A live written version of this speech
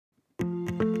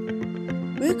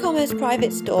WooCommerce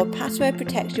Private Store password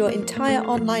protects your entire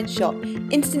online shop,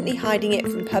 instantly hiding it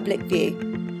from public view.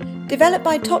 Developed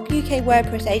by top UK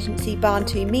WordPress agency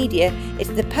Barn2 Media,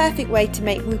 it's the perfect way to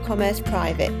make WooCommerce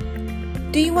private.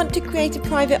 Do you want to create a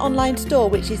private online store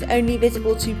which is only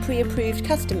visible to pre-approved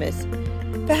customers?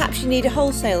 Perhaps you need a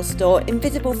wholesale store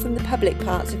invisible from the public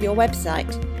parts of your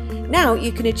website. Now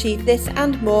you can achieve this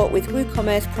and more with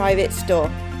WooCommerce Private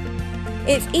Store.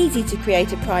 It's easy to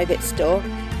create a private store.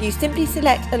 You simply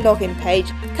select a login page,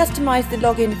 customize the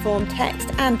login form text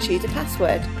and choose a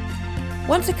password.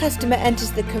 Once a customer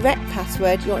enters the correct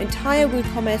password, your entire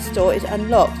WooCommerce store is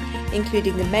unlocked,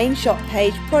 including the main shop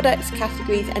page, products,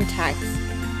 categories and tags.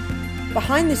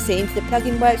 Behind the scenes, the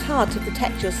plugin works hard to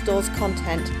protect your store's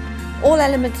content. All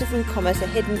elements of WooCommerce are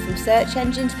hidden from search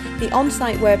engines, the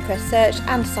on-site WordPress search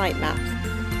and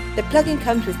sitemaps. The plugin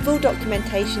comes with full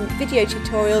documentation, video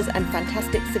tutorials and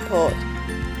fantastic support.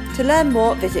 To learn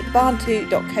more, visit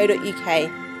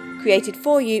barn2.co.uk, created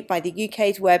for you by the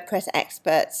UK's WordPress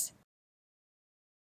experts.